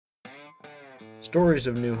Stories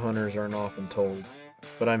of new hunters aren't often told,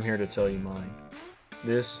 but I'm here to tell you mine.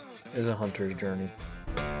 This is a hunter's journey.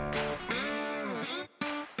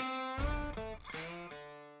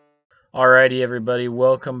 Alrighty, everybody,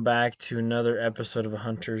 welcome back to another episode of A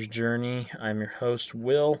Hunter's Journey. I'm your host,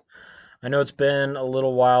 Will. I know it's been a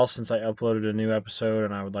little while since I uploaded a new episode,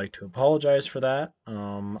 and I would like to apologize for that.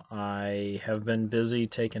 I have been busy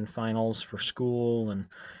taking finals for school and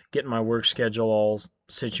getting my work schedule all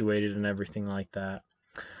situated and everything like that.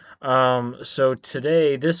 So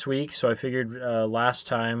today, this week, so I figured last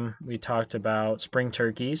time we talked about spring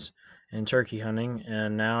turkeys and turkey hunting,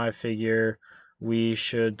 and now I figure we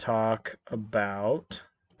should talk about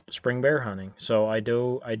spring bear hunting. So I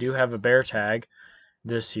do have a bear tag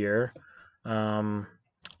this year. Um,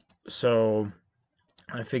 so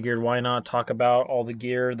I figured why not talk about all the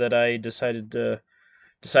gear that I decided to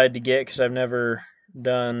get because I've never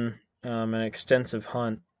done an extensive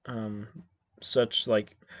hunt um, such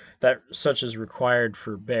like that such as required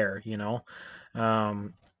for bear, you know.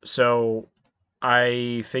 Um, so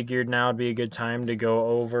I figured now would be a good time to go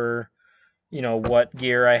over, what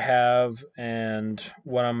gear I have and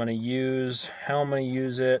what I'm going to use, how I'm going to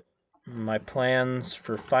use it, my plans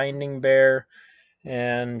for finding bear,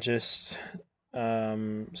 and just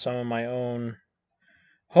some of my own,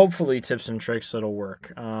 hopefully, tips and tricks that'll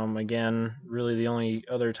work. Again, really the only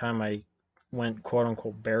other time I went quote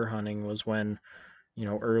unquote bear hunting was when,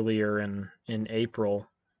 earlier in April,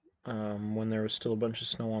 when there was still a bunch of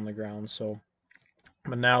snow on the ground. So,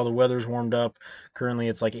 but now the weather's warmed up. Currently,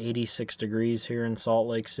 it's like 86 degrees here in Salt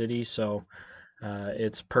Lake City, so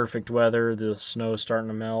it's perfect weather. The snow's starting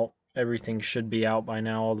to melt. Everything should be out by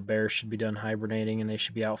now. All the bears should be done hibernating, and they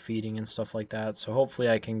should be out feeding and stuff like that. So hopefully,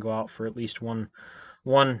 I can go out for at least one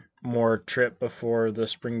more trip before the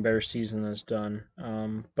spring bear season is done.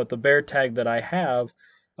 But the bear tag that I have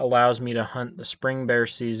allows me to hunt the spring bear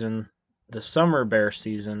season, the summer bear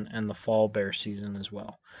season, and the fall bear season as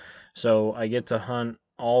well. So I get to hunt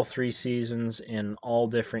all three seasons in all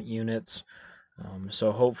different units.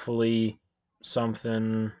 So hopefully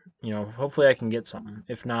hopefully I can get something.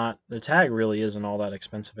 If not, the tag really isn't all that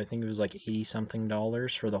expensive. I think it was like 80 something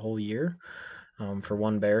dollars for the whole year for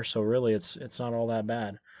one bear. So really, it's not all that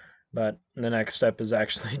bad. But the next step is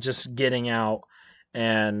actually just getting out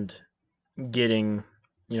and getting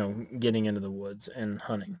getting into the woods and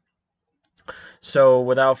hunting. So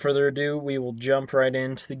without further ado, we will jump right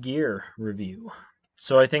into the gear review.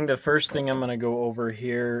 So I think the first thing I'm going to go over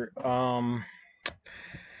here, I'm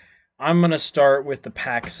going to start with the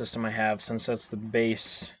pack system I have since that's the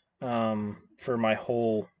base for my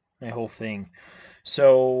whole thing.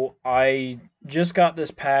 So I just got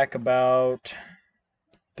this pack about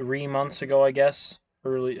 3 months ago, I guess,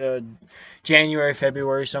 early January,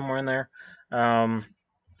 February, somewhere in there. Um,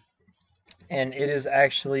 and it is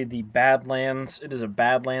actually the Badlands. It is a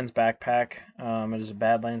Badlands backpack. It is a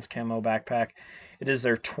Badlands camo backpack. It is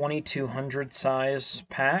their 2200 size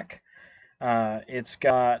pack. It's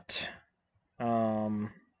got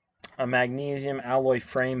a magnesium alloy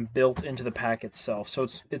frame built into the pack itself. So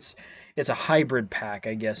it's a hybrid pack,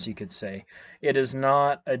 I guess you could say. It is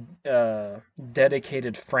not a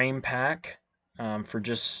dedicated frame pack for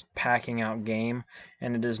just packing out game,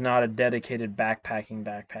 and it is not a dedicated backpacking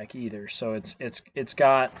backpack either. So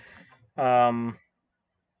um,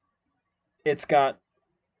 it's got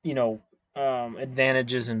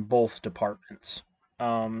advantages in both departments.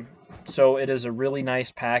 Um, so it is a really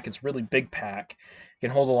nice pack. It's a really big pack. It can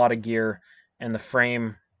hold a lot of gear, and the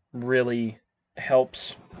frame really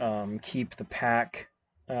helps keep the pack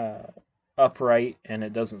uh, upright, and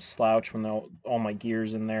it doesn't slouch when all my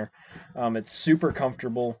gear's in there. It's super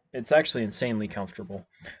comfortable. It's actually insanely comfortable,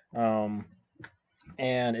 um,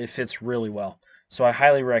 and it fits really well. So I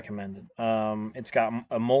highly recommend it. It's got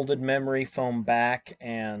a molded memory foam back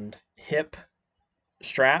and hip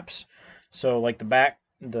straps. So like the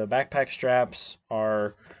backpack straps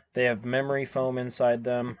they have memory foam inside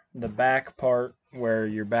them. The back part where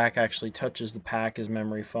your back actually touches the pack is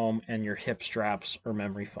memory foam, and your hip straps are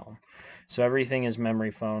memory foam. So everything is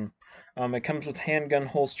memory foam. It comes with handgun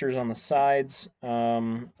holsters on the sides.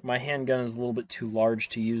 My handgun is a little bit too large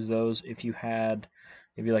to use those. If you had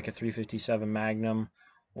maybe like a 357 Magnum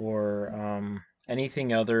or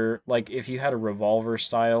anything other, like if you had a revolver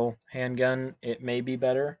style handgun, it may be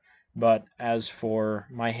better. But as for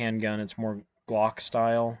my handgun, it's more Glock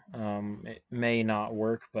style. It may not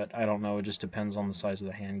work, but I don't know. It just depends on the size of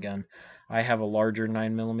the handgun. I have a larger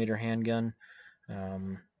 9mm handgun,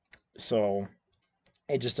 um, so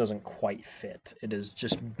it just doesn't quite fit. It is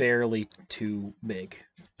just barely too big.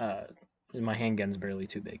 Uh, my handgun's barely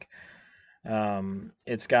too big.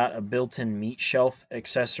 It's got a built-in meat shelf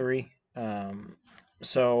accessory.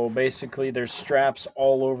 So basically, there's straps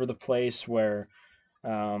all over the place where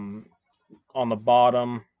on the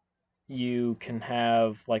bottom you can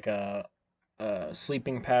have like a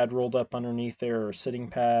sleeping pad rolled up underneath there or a sitting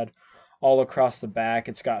pad. All across the back,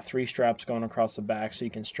 it's got 3 straps going across the back so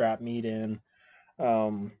you can strap meat in.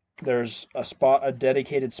 There's a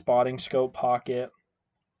dedicated spotting scope pocket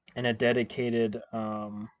and a dedicated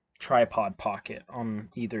tripod pocket on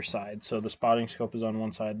either side. So the spotting scope is on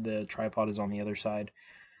one side, the tripod is on the other side.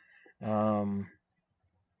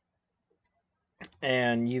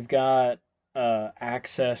 And you've got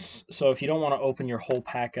access. So if you don't want to open your whole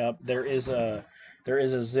pack up, there is a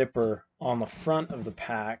zipper on the front of the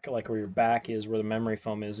pack, like where your back is, where the memory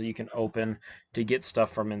foam is, that you can open to get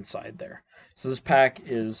stuff from inside there. So this pack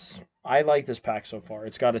I like this pack so far.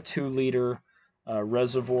 It's got a 2-liter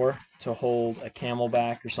reservoir to hold a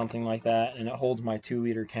CamelBak or something like that, and it holds my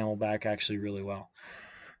 2-liter CamelBak actually really well.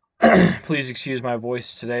 Please excuse my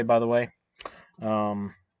voice today, by the way.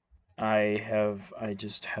 I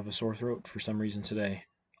just have a sore throat for some reason today.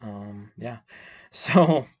 Yeah.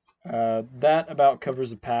 So that about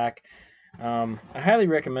covers the pack. I highly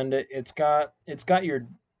recommend it. It's got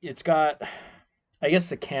I guess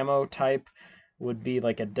the camo type would be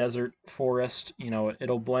like a desert forest.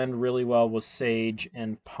 It'll blend really well with sage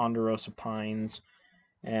and ponderosa pines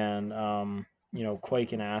and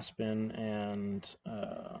quake and aspen and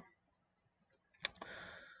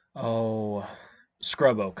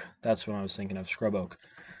scrub oak. That's what I was thinking of, scrub oak.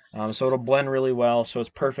 So it'll blend really well. So it's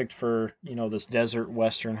perfect for this desert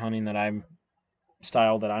western hunting that I'm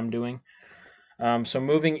doing. So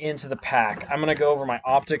moving into the pack, I'm gonna go over my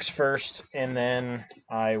optics first, and then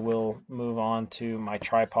I will move on to my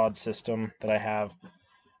tripod system that I have.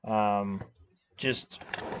 Just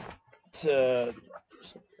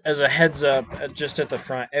as a heads up, just at the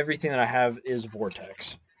front, everything that I have is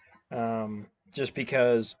Vortex. Just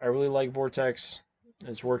because I really like Vortex.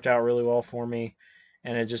 It's worked out really well for me,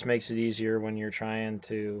 and it just makes it easier when you're trying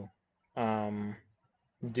to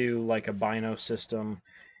do like a bino system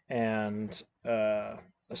and a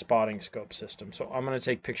spotting scope system. So I'm going to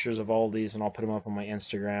take pictures of all of these and I'll put them up on my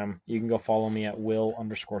Instagram. You can go follow me at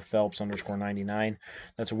Will_Phelps_99.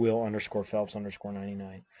 That's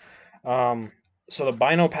Will_Phelps_99. So the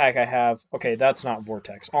bino pack I have, okay, that's not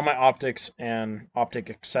Vortex. All my optics and optic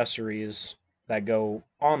accessories that go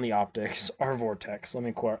on the optics are Vortex. Let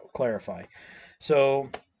me clarify. So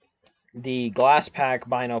the glass pack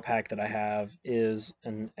bino pack that I have is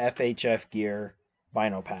an FHF Gear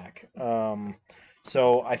bino pack.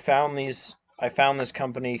 So I found this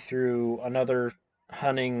company through another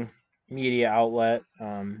hunting media outlet,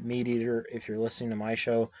 Meat Eater. If you're listening to my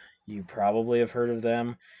show, you probably have heard of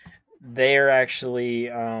them. They are actually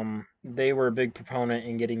they were a big proponent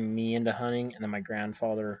in getting me into hunting, and then my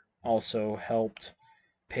grandfather also helped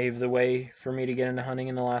pave the way for me to get into hunting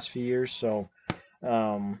in the last few years. So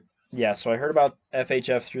yeah, so I heard about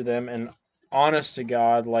FHF through them, and honest to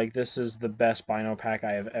God, like, this is the best bino pack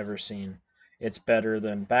I have ever seen. It's better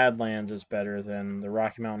than Badlands, it's better than the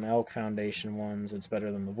Rocky Mountain Elk Foundation ones, it's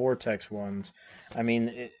better than the Vortex ones. I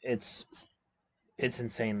mean, it's an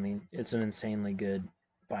insanely good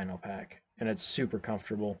bino pack, and it's super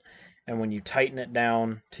comfortable. And when you tighten it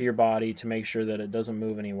down to your body to make sure that it doesn't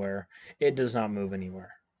move anywhere, it does not move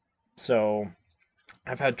anywhere. So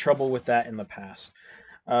I've had trouble with that in the past.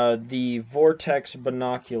 The Vortex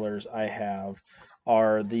binoculars I have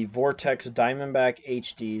are the Vortex Diamondback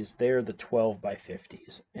HDs. They're the 12 by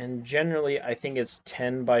 50s. And generally, I think it's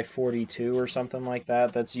 10 by 42 or something like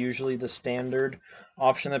that. That's usually the standard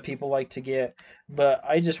option that people like to get. But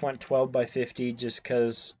I just went 12 by 50 just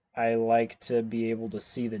because I like to be able to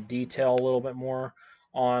see the detail a little bit more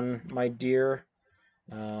on my deer.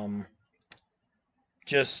 I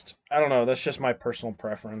don't know, that's just my personal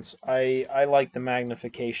preference. I like the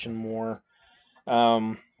magnification more.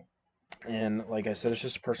 And like I said, it's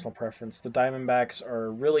just a personal preference. The Diamondbacks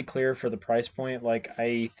are really clear for the price point. Like,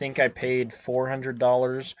 I think I paid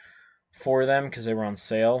 $400 for them because they were on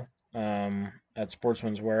sale at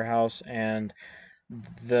Sportsman's Warehouse, and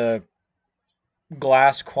the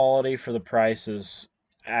glass quality for the price is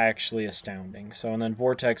actually astounding. So, and then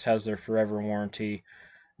Vortex has their forever warranty,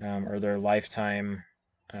 or their lifetime,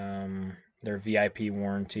 their VIP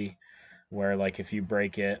warranty, where like if you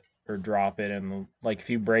break it or drop it, and like if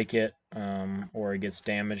you break it or it gets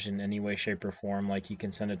damaged in any way, shape, or form, like you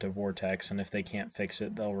can send it to Vortex, and if they can't fix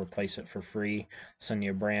it, they'll replace it for free, send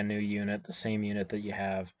you a brand new unit, the same unit that you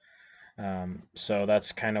have. So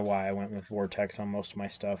that's kind of why I went with Vortex on most of my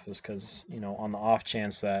stuff, is because on the off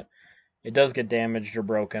chance that it does get damaged or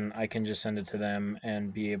broken, I can just send it to them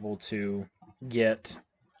and be able to get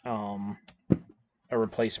a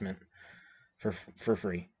replacement for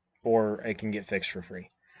free, or it can get fixed for free.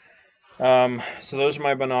 So those are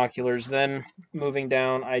my binoculars. Then moving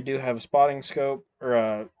down, I do have a spotting scope, or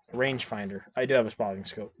a rangefinder. I do have a spotting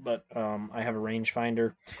scope, but I have a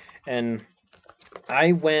rangefinder, and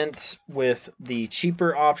I went with the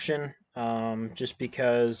cheaper option just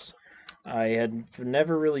because I had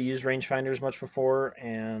never really used rangefinders much before,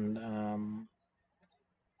 and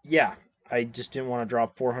yeah, I just didn't want to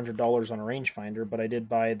drop $400 on a rangefinder, but I did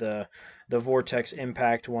buy the Vortex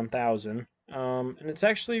Impact 1000, and it's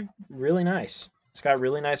actually really nice. It's got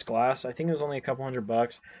really nice glass. I think it was only a couple $100. I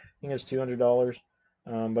think it was $200,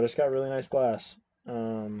 but it's got really nice glass.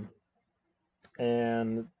 And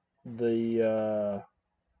the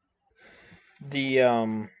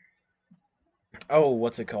oh,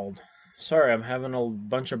 what's it called? Sorry, I'm having a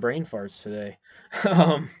bunch of brain farts today.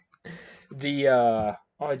 um, oh,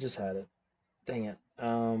 I just had it. Dang it.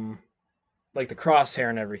 Like the crosshair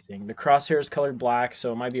and everything. The crosshair is colored black,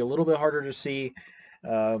 so it might be a little bit harder to see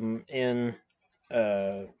in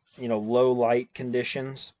low light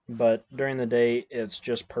conditions, but during the day it's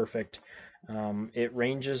just perfect. It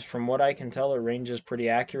ranges, from what I can tell, it ranges pretty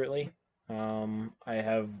accurately. I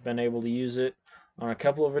have been able to use it on a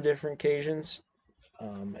couple of different occasions,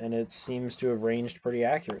 and it seems to have ranged pretty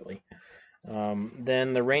accurately.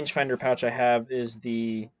 Then the rangefinder pouch I have is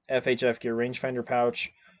the FHF Gear rangefinder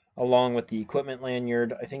pouch, along with the equipment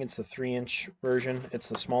lanyard. I think it's the 3-inch version. It's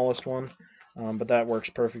the smallest one, but that works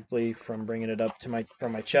perfectly from bringing it up to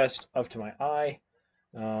from my chest up to my eye.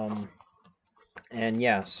 And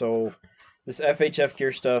yeah, so this FHF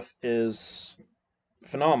Gear stuff is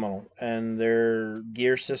phenomenal, and their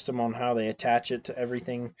gear system on how they attach it to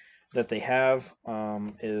everything that they have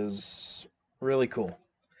is really cool.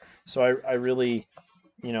 So I really,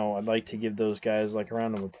 I'd like to give those guys like a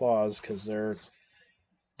round of applause, because they're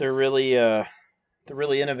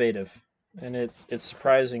really innovative, and it's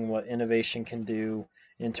surprising what innovation can do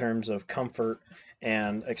in terms of comfort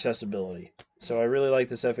and accessibility. So I really like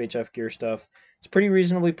this FHF Gear stuff. It's pretty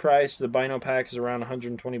reasonably priced. The Bino pack is around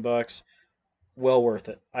 $120. Well worth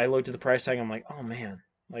it. I looked at the price tag. I'm like, oh man,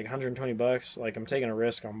 like $120. Like, I'm taking a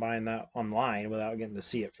risk on buying that online without getting to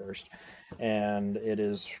see it first. And it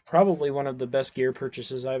is probably one of the best gear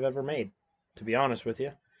purchases I've ever made, to be honest with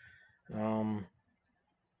you.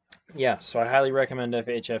 Yeah, so I highly recommend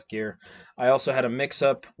FHF Gear. I also had a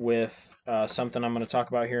mix-up with something I'm going to talk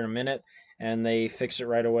about here in a minute, and they fixed it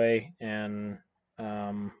right away, and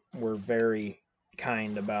were very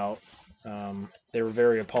kind about. They were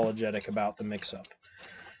very apologetic about the mix-up,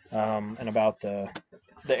 and about the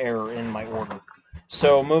error in my order.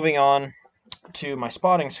 So moving on to my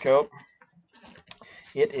spotting scope,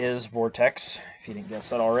 it is Vortex, if you didn't guess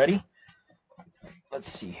that already. Let's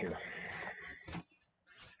see here.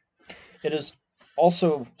 It is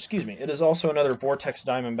also, it is also another Vortex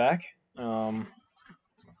Diamondback. Let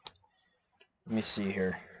me see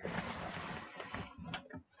here.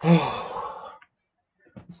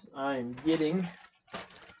 I'm getting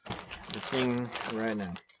the thing right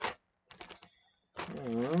now.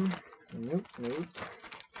 Nope.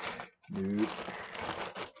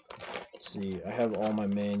 Let's see, I have all my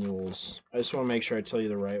manuals. I just want to make sure I tell you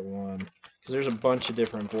the right one, because there's a bunch of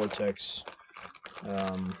different Vortex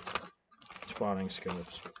spotting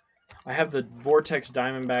scopes. I have the Vortex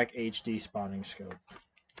Diamondback HD spotting scope,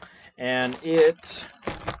 and it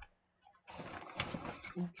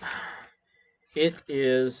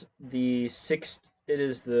is the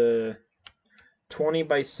 20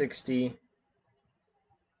 by 60.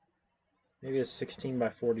 Maybe it's 16 by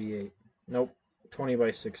 48. Nope, 20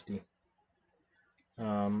 by 60.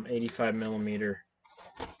 85 millimeter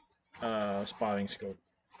spotting scope.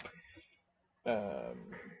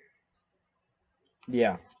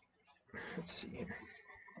 Yeah. Let's see here.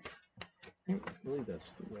 I believe that's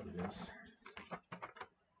what it is.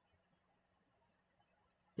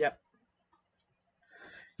 Yep.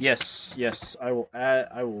 Yes. I will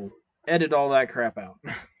edit all that crap out.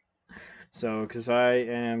 So, because I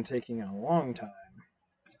am taking a long time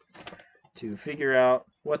to figure out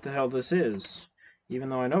what the hell this is, even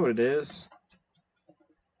though I know what it is.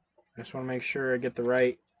 I just want to make sure I get the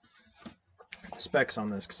right specs on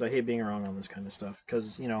this, because I hate being wrong on this kind of stuff,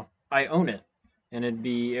 because I own it, and it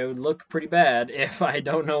would look pretty bad if I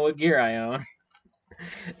don't know what gear I own.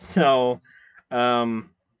 So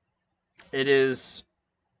it is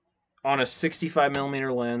on a 65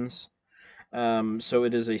 millimeter lens, so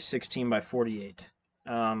it is a 16 by 48,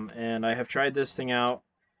 and I have tried this thing out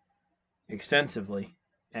extensively,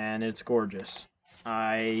 and it's gorgeous.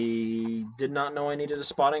 I did not know I needed a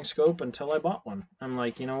spotting scope until I bought one. I'm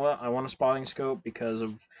like, you know what? I want a spotting scope because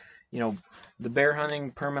of, the bear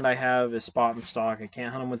hunting permit I have is spot and stock. I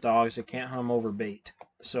can't hunt them with dogs. I can't hunt them over bait.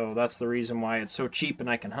 So that's the reason why it's so cheap and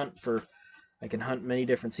I can hunt many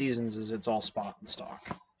different seasons, is it's all spot and stock.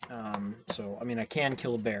 So, I mean, I can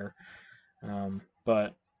kill a bear,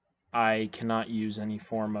 but I cannot use any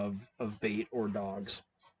form of bait or dogs.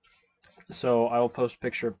 So I will post a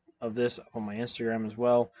picture of this on my Instagram as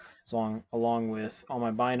well, along with all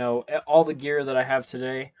my bino, all the gear that I have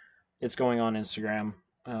today. It's going on Instagram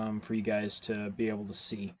for you guys to be able to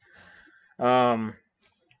see. So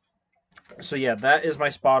yeah, that is my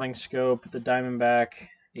spotting scope, the Diamondback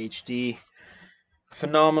HD.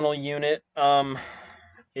 Phenomenal unit.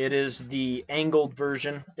 It is the angled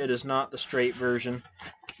version. It is not the straight version.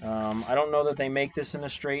 I don't know that they make this in a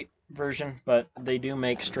straight version, but they do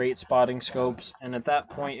make straight spotting scopes. And at that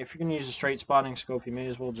point, if you're going to use a straight spotting scope, you may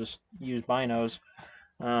as well just use binos,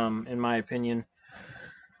 in my opinion.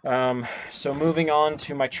 So moving on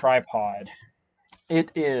to my tripod.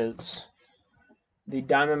 It is the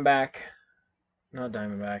Diamondback, not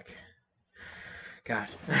Diamondback. God.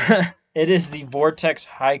 It is the Vortex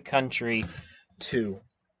High Country 2.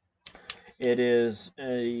 It is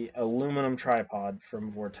a aluminum tripod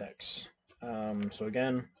from Vortex. So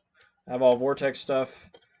again, I have all Vortex stuff,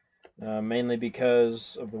 mainly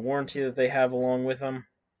because of the warranty that they have along with them.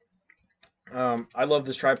 I love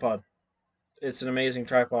this tripod. It's an amazing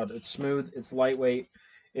tripod. It's smooth, it's lightweight,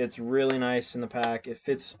 it's really nice in the pack, it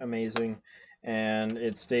fits amazing, and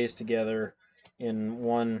it stays together in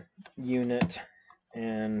one unit,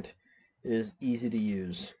 and it is easy to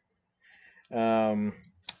use.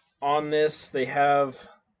 On this, they have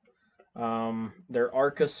their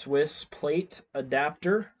Arca Swiss plate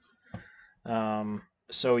adapter.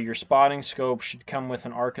 So your spotting scope should come with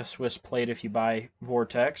an Arca Swiss plate if you buy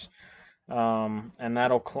Vortex, and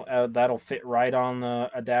that'll fit right on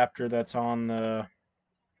the adapter that's on the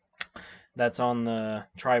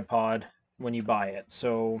tripod when you buy it.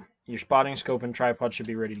 So your spotting scope and tripod should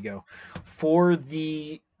be ready to go. For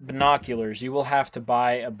the binoculars, you will have to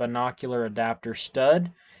buy a binocular adapter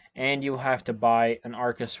stud, and you'll have to buy an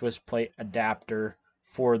Arca Swiss plate adapter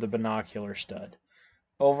for the binocular stud.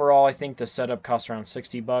 Overall, I think the setup costs around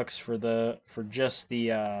 $60 for just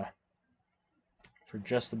the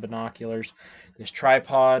binoculars. This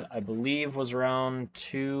tripod, I believe, was around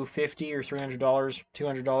 $250 or $300,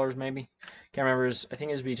 $200 maybe. Can't remember. I think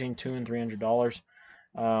it was between $200 and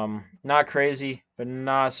 $300. Not crazy, but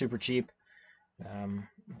not super cheap.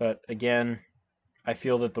 But again, I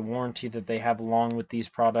feel that the warranty that they have along with these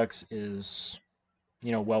products is,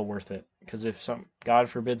 well worth it. Because if God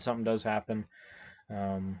forbid something does happen,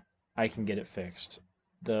 I can get it fixed.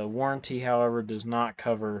 The warranty, however, does not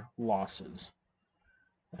cover losses.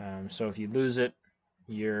 So if you lose it,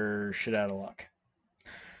 you're shit out of luck.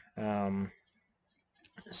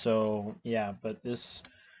 So yeah, but this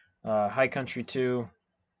High Country 2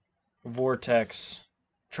 Vortex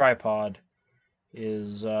tripod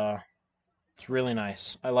is it's really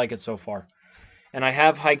nice. I like it so far. And I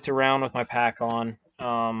have hiked around with my pack on,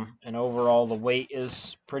 and overall the weight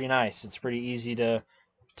is pretty nice. It's pretty easy to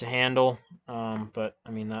handle, but I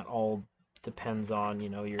mean that all depends on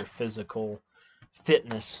your physical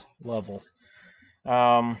fitness level.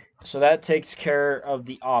 So that takes care of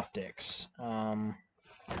the optics. I'm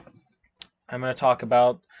going to talk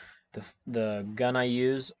about the gun I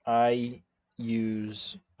use. I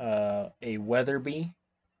use a Weatherby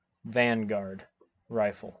Vanguard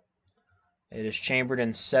rifle. It is chambered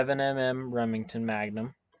in 7mm Remington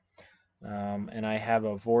Magnum, and I have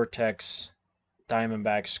a Vortex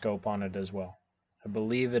Diamondback scope on it as well. I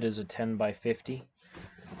believe it is a 10x50.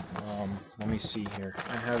 Let me see here.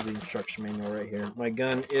 I have the instruction manual right here. My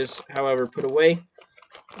gun is, however, put away.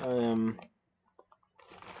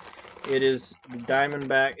 It is the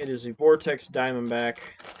Diamondback. It is a Vortex Diamondback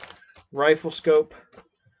rifle scope.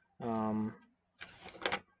 And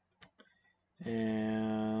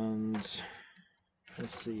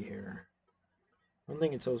let's see here. I don't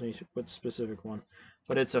think it tells me what specific one,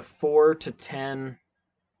 but it's a 4 to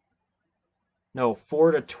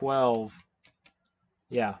 12.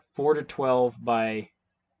 Yeah, 4 to 12 by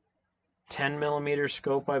 10mm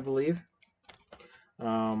scope, I believe.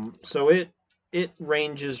 So it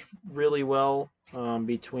ranges really well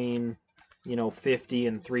between 50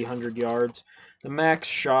 and 300 yards. The max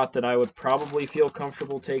shot that I would probably feel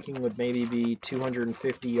comfortable taking would maybe be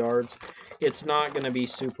 250 yards. It's not going to be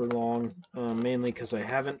super long, mainly because I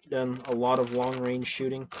haven't done a lot of long-range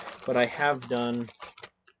shooting, but I have done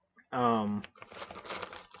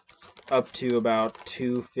up to about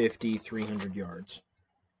 250, 300 yards.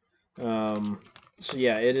 So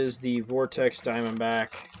yeah, it is the Vortex Diamondback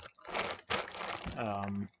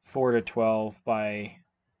 4 to 12 by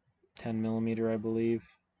 10 millimeter, I believe.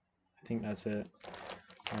 I think that's it.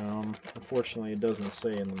 Unfortunately, it doesn't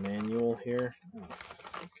say in the manual here.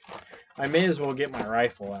 I may as well get my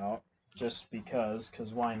rifle out, just because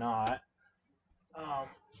why not?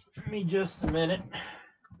 Give me just a minute.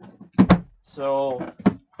 So,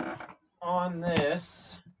 on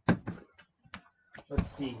this,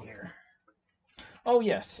 let's see here. Oh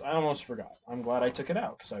yes, I almost forgot. I'm glad I took it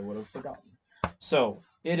out, because I would have forgotten. So,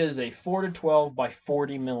 it is a 4 to 12 by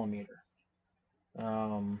 40 millimeter.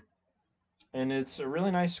 And it's a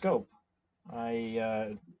really nice scope.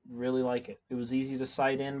 I really like it. It was easy to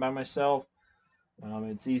sight in by myself.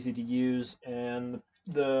 It's easy to use, and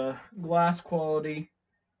the glass quality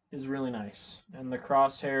is really nice, and the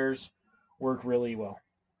crosshairs work really well.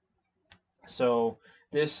 So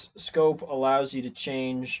this scope allows you to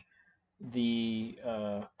change the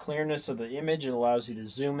clearness of the image. It allows you to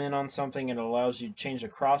zoom in on something. It allows you to change the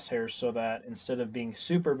crosshairs so that instead of being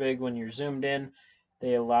super big when you're zoomed in,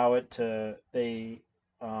 they allow the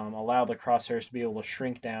crosshairs to be able to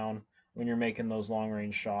shrink down when you're making those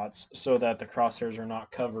long-range shots, so that the crosshairs are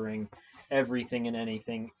not covering everything and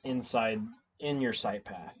anything inside in your sight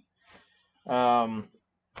path.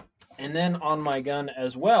 And then on my gun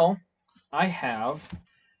as well, I have,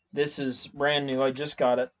 this is brand new, I just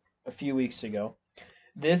got it a few weeks ago.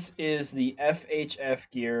 This is the FHF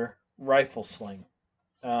Gear rifle sling.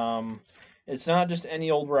 It's not just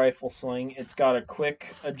any old rifle sling. It's got a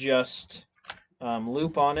quick adjust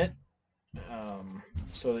loop on it,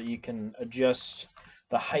 so that you can adjust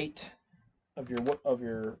the height of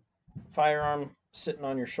your firearm sitting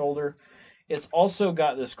on your shoulder. It's also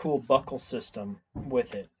got this cool buckle system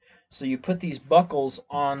with it. So you put these buckles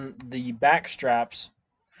on the back straps,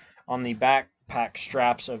 on the backpack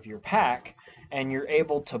straps of your pack, and you're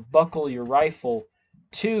able to buckle your rifle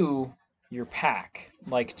to your pack,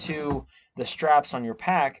 like to the straps on your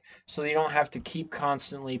pack, so that you don't have to keep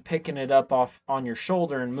constantly picking it up off on your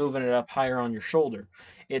shoulder and moving it up higher on your shoulder.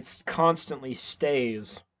 It constantly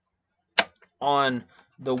stays on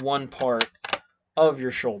the one part of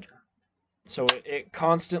your shoulder. So it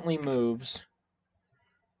constantly moves.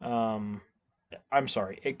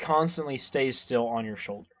 It constantly stays still on your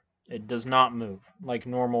shoulder. It does not move like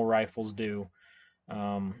normal rifles do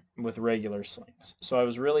with regular slings. So I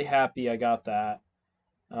was really happy I got that.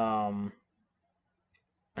 And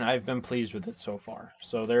I've been pleased with it so far.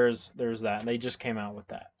 So there's that. They just came out with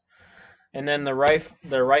that. And then the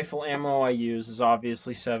rifle ammo I use is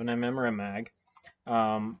obviously 7mm or a mag.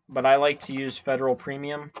 But I like to use Federal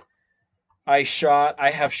Premium. I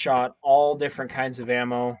have shot all different kinds of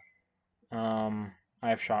ammo.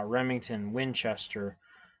 I've shot Remington, Winchester,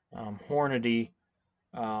 Hornady,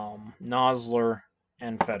 Nosler,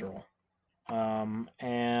 and Federal.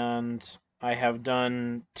 And I have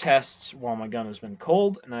done tests while my gun has been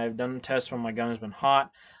cold, and I have done tests when my gun has been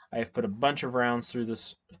hot. I have put a bunch of rounds through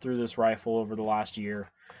this rifle over the last year.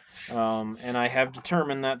 And I have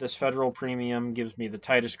determined that this Federal Premium gives me the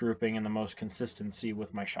tightest grouping and the most consistency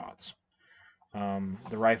with my shots.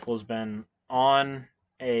 The rifle has been on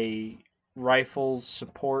a rifle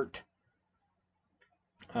support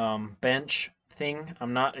bench thing.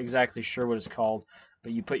 I'm not exactly sure what it's called,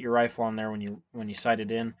 but you put your rifle on there when you sight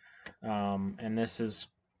it in. And this has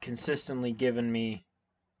consistently given me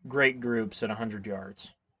great groups at 100 yards.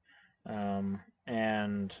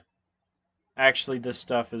 And actually this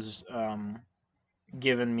stuff has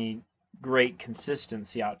given me great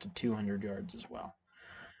consistency out to 200 yards as well.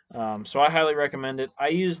 So I highly recommend it. I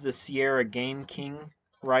use the Sierra Game King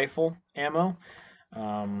rifle ammo,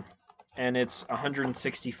 and it's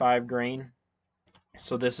 165 grain.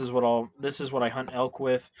 So this is what I hunt elk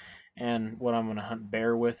with, and what I'm going to hunt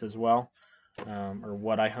bear with as well, or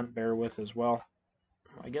what I hunt bear with as well.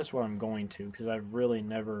 I guess what I'm going to, because I've really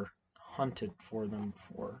never hunted for them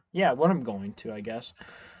before. Yeah, what I'm going to, I guess.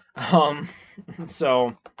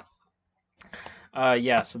 So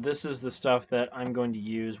this is the stuff that I'm going to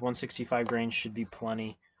use. 165 grain should be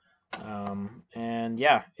plenty. And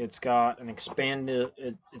yeah, it's got an expanding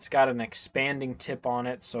tip on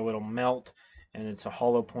it, so it'll melt, and it's a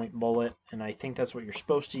hollow point bullet, and I think that's what you're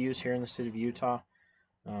supposed to use here in the state of Utah.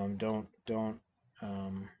 Don't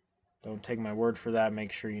take my word for that.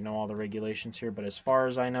 Make sure you know all the regulations here. But as far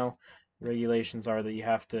as I know, the regulations are that you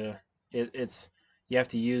have to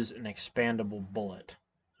use an expandable bullet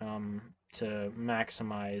to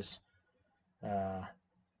maximize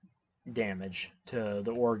damage to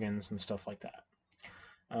the organs and stuff like that.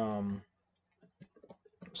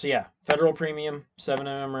 So yeah, Federal Premium,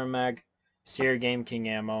 7mm mag, Sierra Game King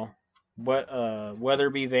ammo,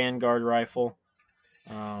 Weatherby Vanguard rifle,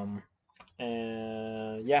 and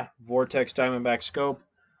yeah, Vortex Diamondback scope,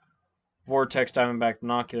 Vortex Diamondback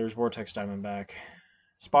binoculars, Vortex Diamondback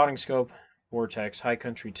spotting scope, Vortex High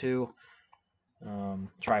Country 2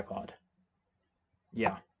 tripod.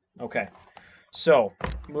 Yeah, okay. So,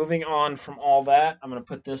 moving on from all that, I'm going to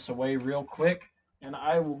put this away real quick, and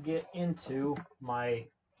I will get into my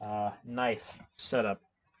knife setup.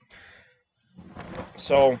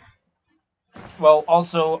 So, well,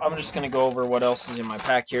 also, I'm just going to go over what else is in my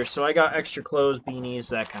pack here. So, I got extra clothes, beanies,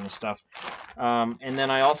 that kind of stuff. And then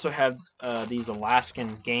I also have these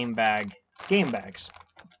Alaskan game bags.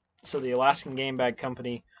 So, the Alaskan Game Bag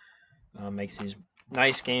Company makes these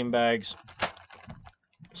nice game bags.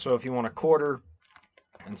 So, if you want to quarter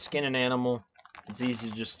and skin an animal, it's easy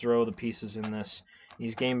to just throw the pieces in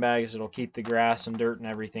these game bags. It'll keep the grass and dirt and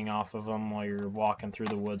everything off of them while you're walking through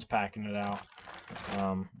the woods packing it out.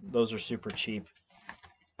 Those are super cheap,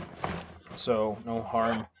 so no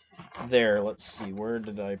harm there. Let's see, where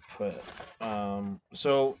did I put?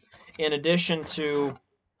 So in addition to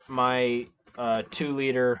my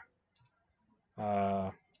 2-liter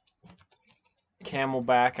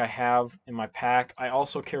Camelback I have in my pack, I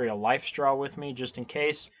also carry a life straw with me just in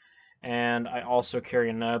case, and I also carry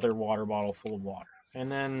another water bottle full of water,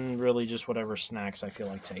 and then really just whatever snacks I feel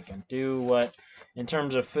like taking. In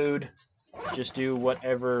terms of food, just do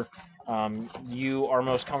whatever you are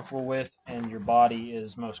most comfortable with and your body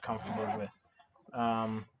is most comfortable with.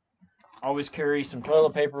 Always carry some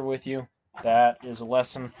toilet paper with you. That is a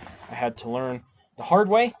lesson I had to learn the hard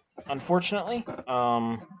way, unfortunately,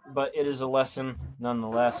 but it is a lesson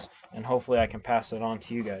nonetheless, and hopefully I can pass it on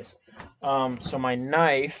to you guys. So my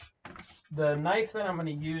knife, the knife that I'm going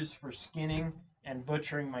to use for skinning and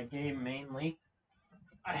butchering my game mainly,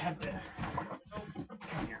 I have to,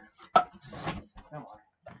 come here, come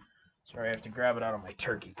on. Sorry, I have to grab it out of my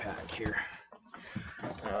turkey pack here.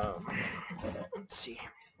 Let's see.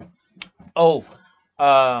 Oh,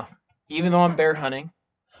 even though I'm bear hunting,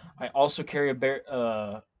 I also carry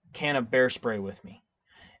a can of bear spray with me,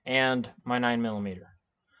 and my 9mm.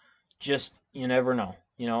 Just, you never know.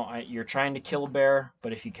 You're trying to kill a bear,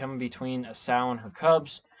 but if you come between a sow and her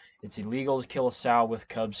cubs, it's illegal to kill a sow with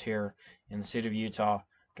cubs here in the state of Utah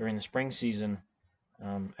during the spring season.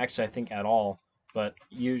 Actually, I think at all, but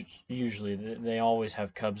usually they always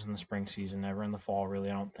have cubs in the spring season, never in the fall, really,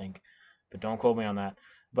 I don't think. But don't quote me on that.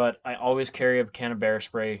 But I always carry a can of bear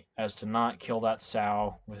spray as to not kill that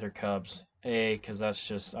sow with her cubs. A, because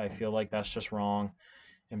I feel like that's just wrong.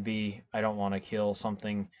 And B, I don't want to kill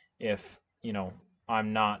something if,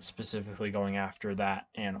 I'm not specifically going after that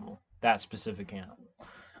specific animal.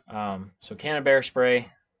 So can of bear spray.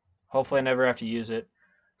 Hopefully I never have to use it.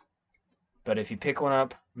 But if you pick one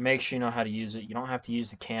up, make sure you know how to use it. You don't have to use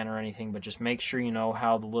the can or anything, but just make sure you know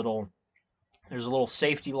how there's a little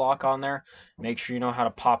safety lock on there. Make sure you know how to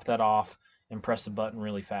pop that off and press the button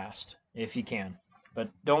really fast, if you can. But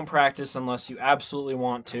don't practice unless you absolutely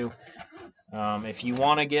want to. If you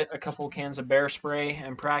want to get a couple cans of bear spray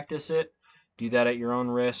and practice it, do that at your own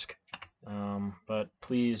risk. But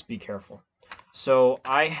please be careful. So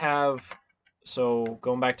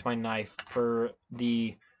going back to my knife, for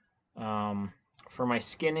my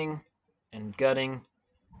skinning and gutting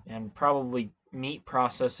and probably meat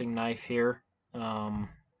processing knife here,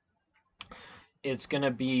 it's going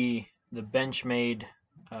to be the Benchmade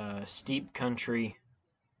Steep Country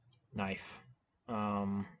knife.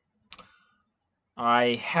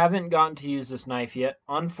 I haven't gotten to use this knife yet,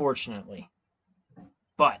 unfortunately,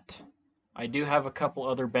 but I do have a couple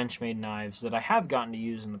other Benchmade knives that I have gotten to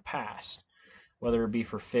use in the past, whether it be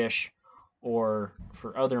for fish or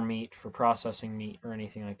for other meat, for processing meat or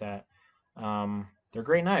anything like that. They're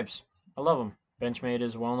great knives. I love them. Benchmade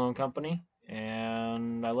is a well-known company,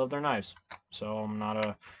 and I love their knives. So I'm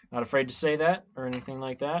not afraid to say that or anything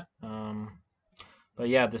like that. But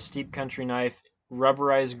yeah, the Steep Country knife,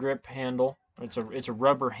 rubberized grip handle. It's a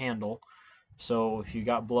rubber handle, so if you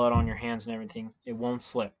got blood on your hands and everything, it won't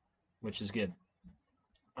slip, which is good.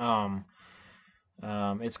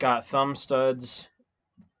 It's got thumb studs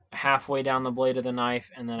halfway down the blade of the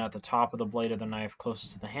knife, and then at the top of the blade of the knife,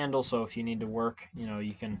 closest to the handle. So if you need to work,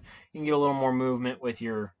 you can get a little more movement with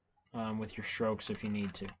your strokes if you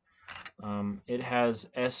need to. It has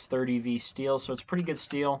S30V steel, so it's pretty good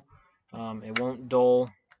steel. It won't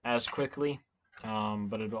dull as quickly,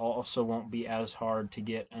 but it also won't be as hard to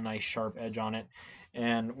get a nice sharp edge on it.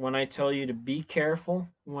 And when I tell you to be careful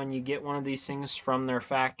when you get one of these things from their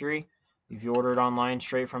factory, if you order it online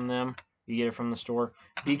straight from them, you get it from the store,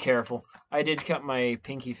 be careful. I did cut my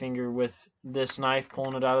pinky finger with this knife,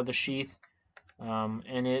 pulling it out of the sheath,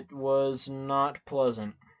 and it was not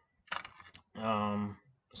pleasant.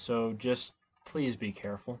 So just please be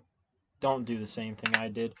careful. Don't do the same thing I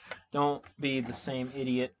did. Don't be the same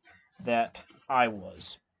idiot that I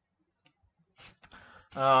was.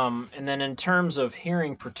 And then in terms of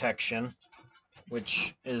hearing protection,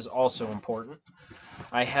 which is also important,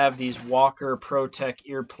 I have these Walker ProTech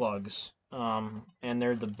earplugs, and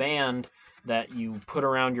they're the band that you put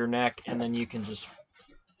around your neck, and then you can just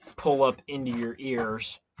pull up into your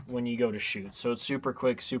ears when you go to shoot. So it's super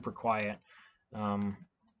quick, super quiet.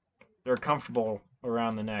 They're comfortable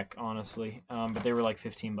around the neck, honestly, but they were like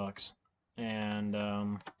 $15,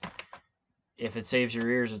 and if it saves your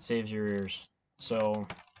ears, it saves your ears. So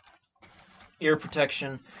ear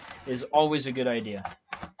protection is always a good idea.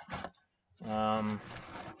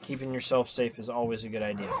 Keeping yourself safe is always a good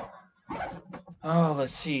idea. Oh,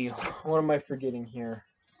 let's see. What am I forgetting here?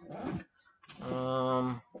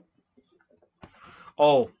 Oh,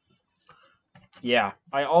 yeah.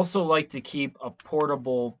 I also like to keep a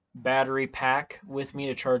portable battery pack with me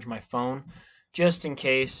to charge my phone, just in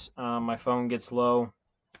case my phone gets low.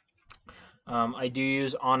 I do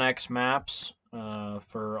use onX Maps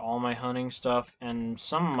for all my hunting stuff and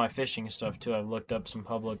some of my fishing stuff too. I've looked up some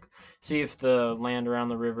public, see if the land around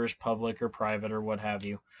the river is public or private or what have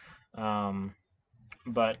you.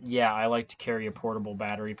 But yeah, I like to carry a portable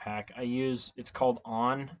battery pack. It's called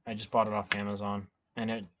On. I just bought it off Amazon and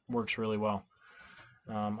it works really well.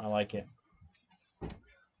 I like it.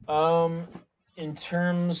 In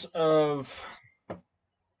terms of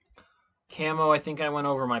camo, I think I went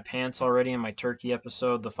over my pants already in my turkey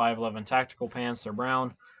episode, the 511 tactical pants, they're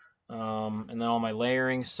brown. And then all my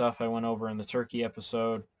layering stuff I went over in the turkey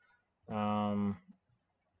episode.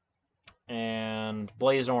 And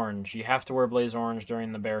blaze orange. You have to wear blaze orange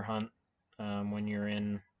during the bear hunt when you're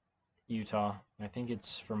in Utah. I think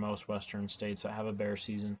it's for most western states that have a bear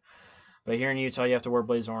season. But here in Utah, you have to wear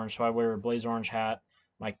blaze orange. So I wear a blaze orange hat.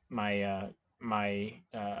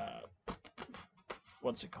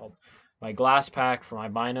 What's it called? My glass pack for my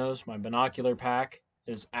binos, my binocular pack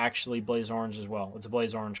is actually blaze orange as well. It's a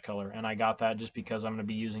blaze orange color, and I got that just because I'm going to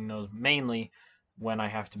be using those mainly when I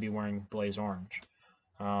have to be wearing blaze orange.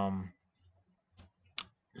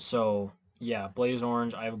 So yeah, blaze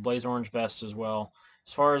orange. I have a blaze orange vest as well.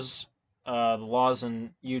 As far as the laws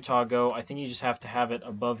in Utah go, I think you just have to have it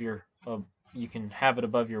above your. You can have it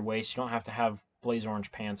above your waist. You don't have to have blaze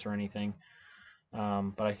orange pants or anything.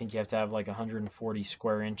 But I think you have to have like 140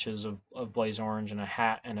 square inches of blaze orange, and a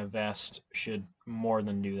hat and a vest should more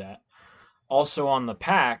than do that. Also on the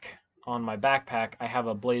pack, on my backpack, I have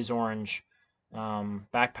a blaze orange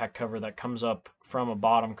backpack cover that comes up from a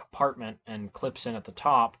bottom compartment and clips in at the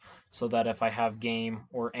top, so that if I have game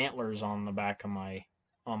or antlers on the back of my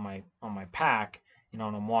pack, and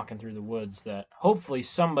I'm walking through the woods, that hopefully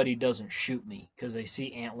somebody doesn't shoot me because they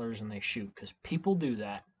see antlers and they shoot, because people do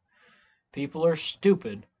that. People are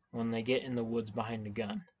stupid when they get in the woods behind a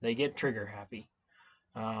gun. They get trigger happy.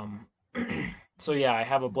 So yeah, I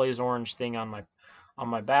have a blaze orange thing on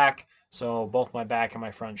my back, so both my back and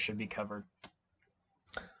my front should be covered.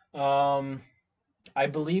 I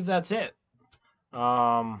believe that's it.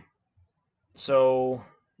 So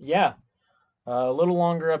yeah, a little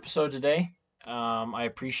longer episode today. I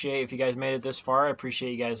appreciate if you guys made it this far. I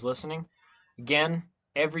appreciate you guys listening. Again,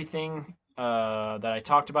 everything that I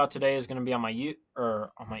talked about today is going to be on my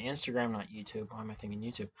Instagram, not YouTube. Why am I thinking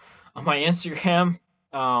YouTube? On my Instagram.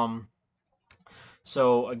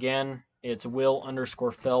 So again, it's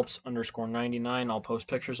Will_Phelps_99. I'll post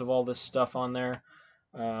pictures of all this stuff on there.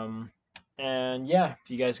 And yeah, if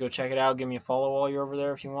you guys go check it out, give me a follow while you're over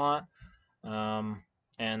there if you want.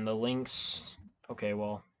 And the links. Okay,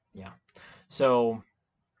 well, yeah. So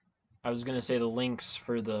I was going to say the links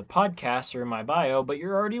for the podcast are in my bio, but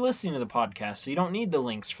you're already listening to the podcast, so you don't need the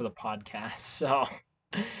links for the podcast. So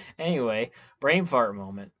anyway, brain fart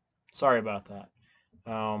moment. Sorry about that.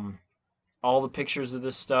 All the pictures of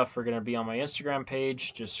this stuff are going to be on my Instagram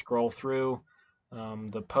page. Just scroll through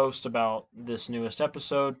the post about this newest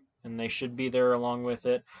episode, and they should be there along with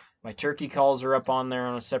it. My turkey calls are up on there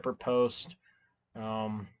on a separate post.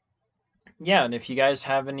 Yeah, and if you guys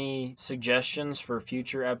have any suggestions for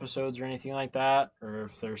future episodes or anything like that, or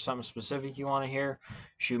if there's something specific you want to hear,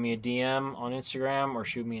 shoot me a DM on Instagram or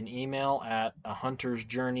shoot me an email at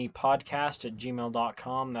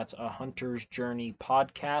ahuntersjourneypodcast@gmail.com. That's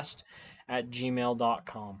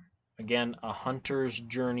ahuntersjourneypodcast@gmail.com. Again,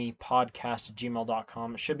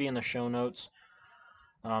 ahuntersjourneypodcast@gmail.com. It should be in the show notes.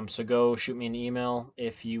 So go shoot me an email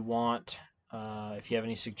if you want If you have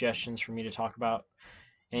any suggestions for me to talk about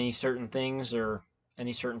any certain things or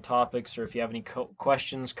any certain topics, or if you have any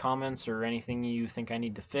questions, comments, or anything you think I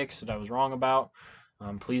need to fix that I was wrong about,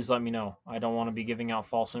 please let me know. I don't want to be giving out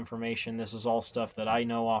false information. This is all stuff that I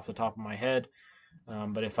know off the top of my head.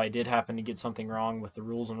 But if I did happen to get something wrong with the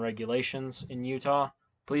rules and regulations in Utah,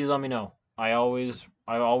 please let me know. I always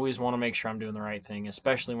want to make sure I'm doing the right thing,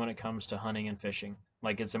 especially when it comes to hunting and fishing.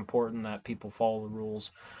 Like, it's important that people follow the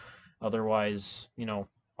rules. Otherwise,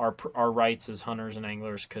 our rights as hunters and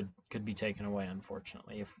anglers could be taken away,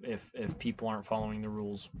 unfortunately, if people aren't following the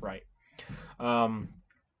rules right. Um,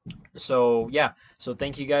 so yeah, so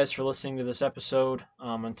thank you guys for listening to this episode.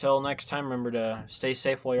 Until next time, remember to stay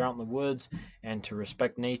safe while you're out in the woods and to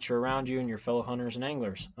respect nature around you and your fellow hunters and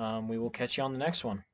anglers. We will catch you on the next one.